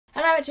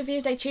it's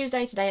Reviews Day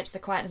Tuesday. Today it's the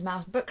Quiet as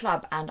Mouse Book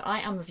Club, and I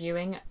am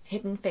reviewing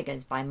Hidden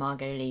Figures by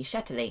Margot Lee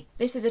Shetterly.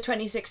 This is a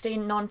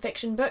 2016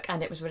 non-fiction book,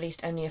 and it was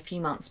released only a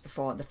few months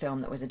before the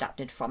film that was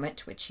adapted from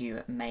it, which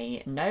you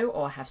may know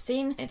or have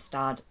seen. It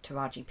starred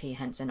Taraji P.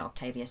 Henson,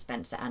 Octavia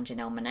Spencer, and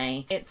Janelle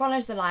Monáe. It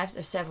follows the lives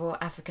of several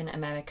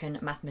African-American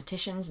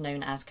mathematicians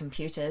known as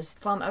computers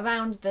from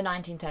around the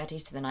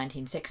 1930s to the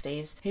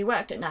 1960s who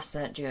worked at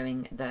NASA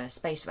during the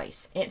space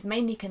race. It's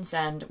mainly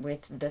concerned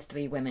with the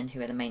three women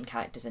who are the main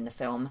characters in the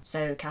film,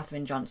 so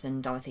Katherine Johnson,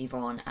 Dorothy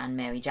Vaughan, and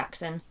Mary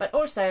Jackson, but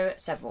also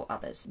several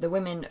others. The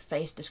women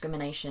faced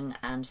discrimination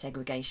and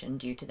segregation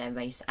due to their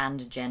race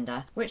and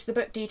gender, which the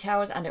book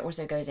details, and it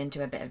also goes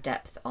into a bit of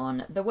depth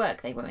on the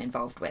work they were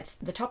involved with.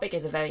 The topic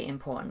is a very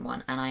important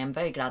one, and I am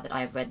very glad that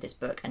I have read this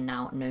book and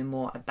now know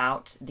more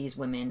about these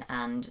women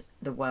and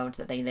the world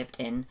that they lived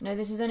in. No,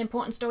 this is an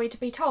important story to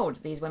be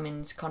told. These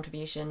women's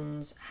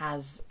contributions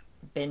has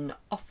been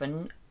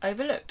often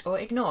overlooked or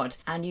ignored,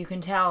 and you can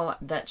tell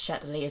that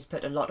Shetterly has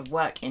put a lot of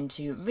work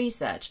into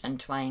research and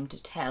trying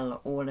to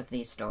tell all of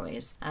these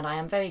stories, and I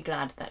am very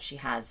glad that she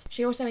has.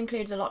 She also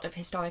includes a lot of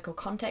historical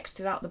context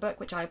throughout the book,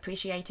 which I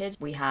appreciated.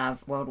 We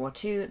have World War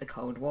II, the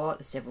Cold War,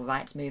 the Civil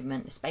Rights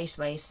Movement, the space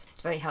race.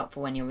 It's very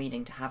helpful when you're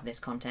reading to have this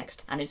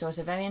context, and it's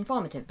also very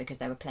informative because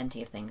there were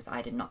plenty of things that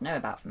I did not know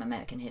about from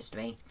American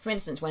history. For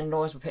instance, when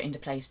laws were put into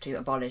place to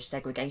abolish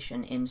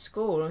segregation in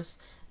schools,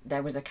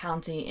 there was a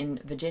county in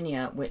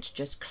Virginia which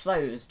just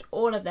closed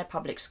all of their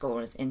public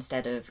schools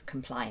instead of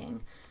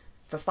complying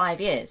for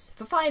 5 years.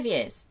 For 5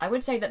 years! I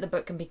would say that the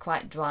book can be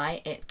quite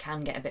dry. It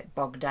can get a bit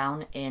bogged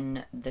down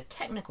in the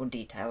technical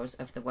details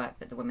of the work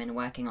that the women are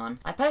working on.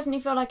 I personally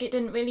feel like it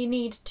didn't really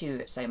need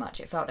to so much.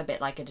 It felt a bit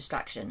like a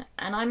distraction.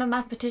 And I'm a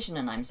mathematician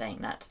and I'm saying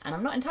that. And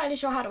I'm not entirely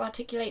sure how to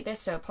articulate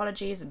this, so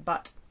apologies,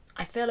 but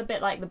I feel a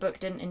bit like the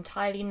book didn't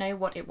entirely know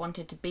what it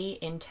wanted to be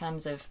in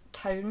terms of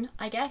tone,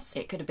 I guess.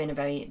 It could have been a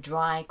very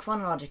dry,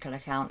 chronological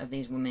account of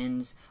these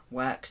women's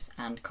works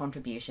and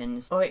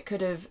contributions, or it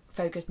could have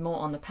focused more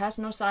on the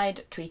personal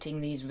side,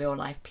 treating these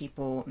real-life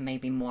people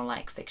maybe more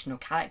like fictional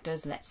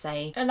characters, let's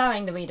say,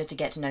 allowing the reader to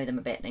get to know them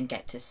a bit and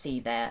get to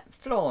see their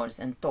flaws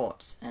and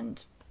thoughts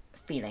and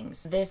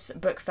feelings. This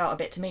book felt a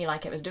bit to me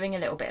like it was doing a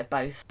little bit of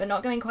both, but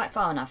not going quite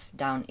far enough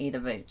down either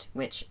route,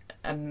 which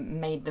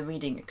made the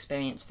reading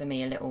experience for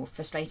me a little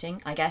frustrating,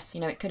 I guess.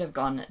 You know, it could have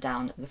gone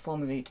down the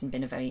former route and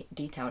been a very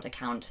detailed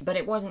account, but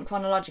it wasn't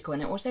chronological,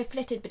 and it also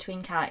flitted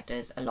between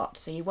characters a lot,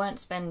 so you weren't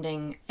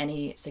spending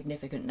any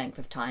significant length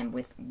of time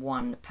with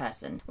one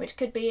person, which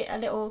could be a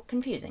little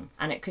confusing.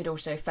 And it could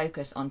also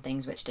focus on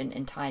things which didn't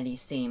entirely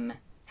seem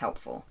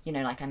helpful. You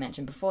know, like I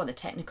mentioned before, the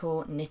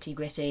technical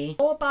nitty-gritty,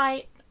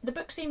 the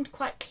book seemed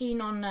quite keen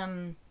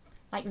on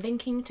like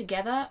linking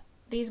together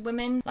these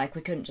women. Like, we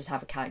couldn't just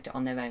have a character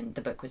on their own.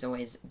 The book was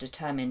always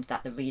determined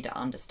that the reader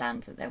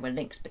understands that there were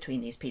links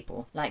between these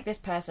people. Like, this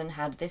person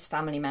had this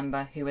family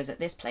member who was at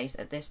this place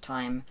at this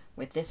time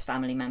with this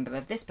family member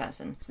of this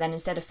person. So then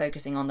instead of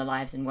focusing on the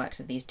lives and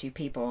works of these two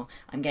people,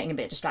 I'm getting a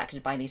bit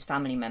distracted by these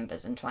family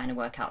members and trying to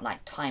work out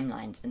like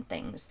timelines and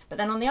things. But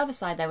then on the other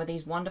side there were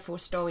these wonderful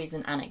stories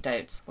and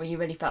anecdotes where you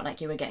really felt like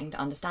you were getting to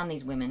understand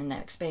these women and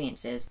their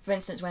experiences. For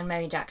instance, when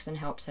Mary Jackson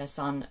helps her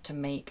son to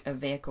make a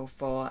vehicle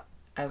for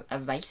a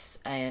race,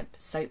 a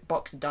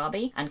soapbox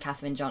derby, and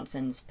Katherine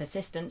Johnson's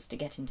persistence to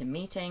get into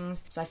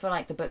meetings. So I feel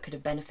like the book could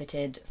have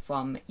benefited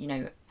from, you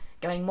know,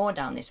 going more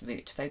down this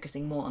route,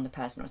 focusing more on the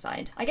personal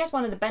side. I guess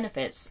one of the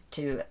benefits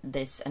to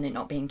this, and it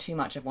not being too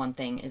much of one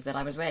thing, is that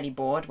I was rarely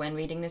bored when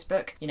reading this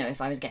book. You know,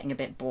 if I was getting a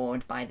bit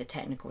bored by the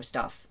technical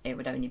stuff, it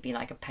would only be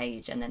like a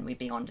page and then we'd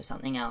be on to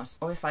something else.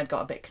 Or if I'd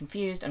got a bit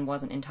confused and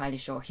wasn't entirely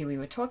sure who we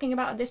were talking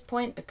about at this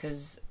point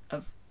because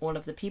of all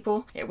of the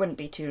people, it wouldn't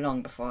be too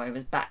long before I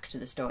was back to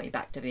the story,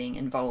 back to being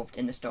involved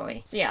in the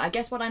story. So yeah, I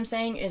guess what I'm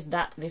saying is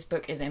that this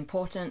book is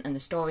important, and the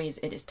stories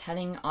it is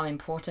telling are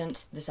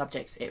important, the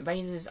subjects it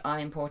raises are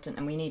important,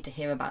 and we need to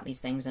hear about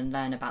these things and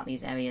learn about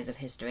these areas of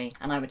history.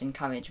 And I would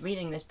encourage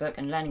reading this book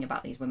and learning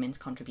about these women's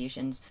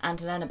contributions, and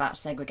to learn about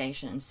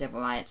segregation and civil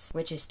rights,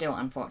 which is still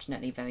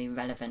unfortunately very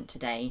relevant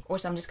today.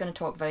 Also, I'm just going to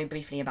talk very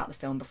briefly about the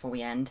film before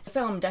we end. The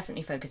film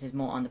definitely focuses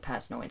more on the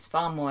personal. It's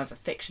far more of a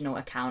fictional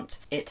account.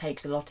 It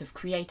takes a lot of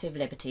creative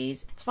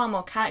liberties. It's far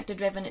more character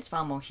driven, it's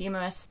far more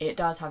humorous. It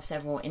does have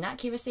several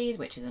inaccuracies,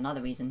 which is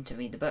another reason to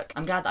read the book.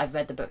 I'm glad that I've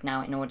read the book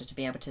now in order to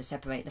be able to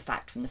separate the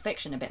fact from the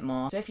fiction a bit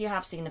more. So if you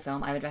have seen the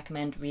film, I would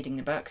recommend reading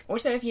the book.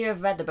 Also, if you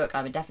have read the book,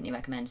 I would definitely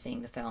recommend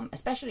seeing the film,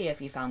 especially if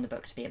you found the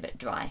book to be a bit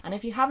dry. And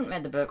if you haven't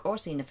read the book or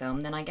seen the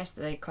film, then I guess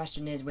the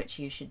question is which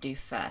you should do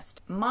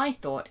first. My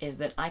thought is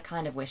that I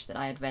kind of wish that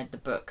I had read the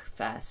book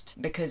first,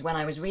 because when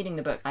I was reading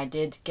the book I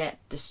did get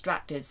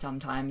distracted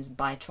sometimes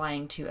by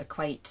trying to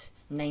equate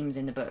names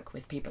in the book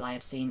with people I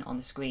had seen on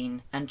the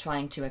screen, and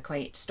trying to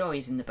equate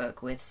stories in the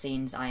book with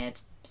scenes I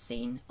had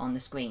seen on the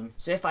screen.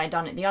 So if I had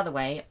done it the other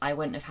way, I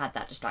wouldn't have had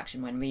that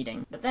distraction when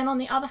reading. But then on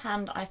the other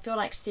hand, I feel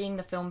like seeing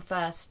the film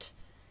first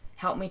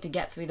helped me to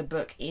get through the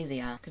book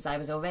easier because I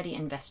was already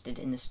invested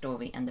in the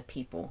story and the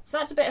people. So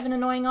that's a bit of an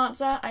annoying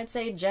answer. I'd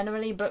say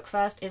generally book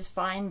first is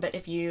fine, but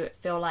if you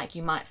feel like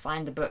you might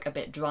find the book a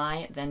bit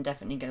dry, then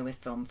definitely go with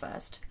film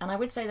first. And I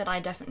would say that I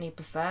definitely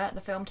prefer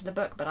the film to the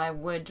book, but I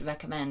would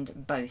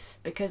recommend both,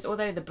 because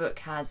although the book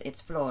has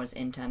its flaws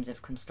in terms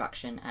of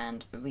construction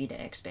and reader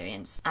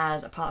experience,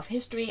 as a part of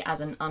history, as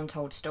an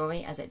untold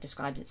story, as it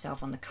describes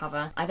itself on the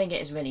cover, I think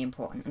it is really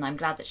important, and I'm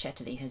glad that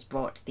Shetterly has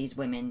brought these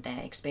women, their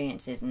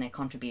experiences and their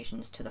contributions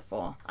to the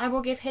fore. I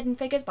will give Hidden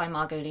Figures by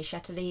Margot Lee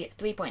Shetterly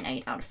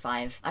 3.8 out of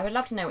 5. I would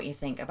love to know what you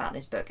think about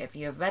this book if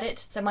you have read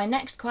it. So my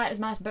next Quiet as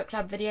Mouse book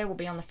club video will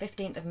be on the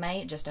 15th of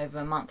May, just over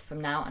a month from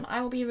now, and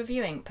I will be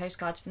reviewing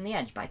Postcards from the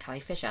Edge by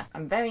Carrie Fisher.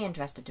 I'm very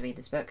interested to read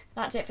this book.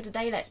 That's it for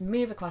today. Let's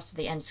move across to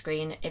the end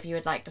screen. If you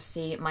would like to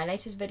see my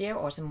latest video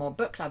or some more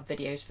book club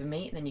videos from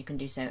me, then you can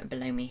do so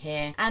below me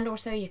here. And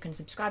also you can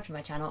subscribe to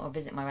my channel or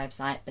visit my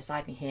website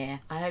beside me here.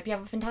 I hope you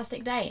have a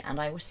fantastic day, and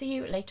I will see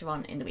you later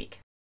on in the week.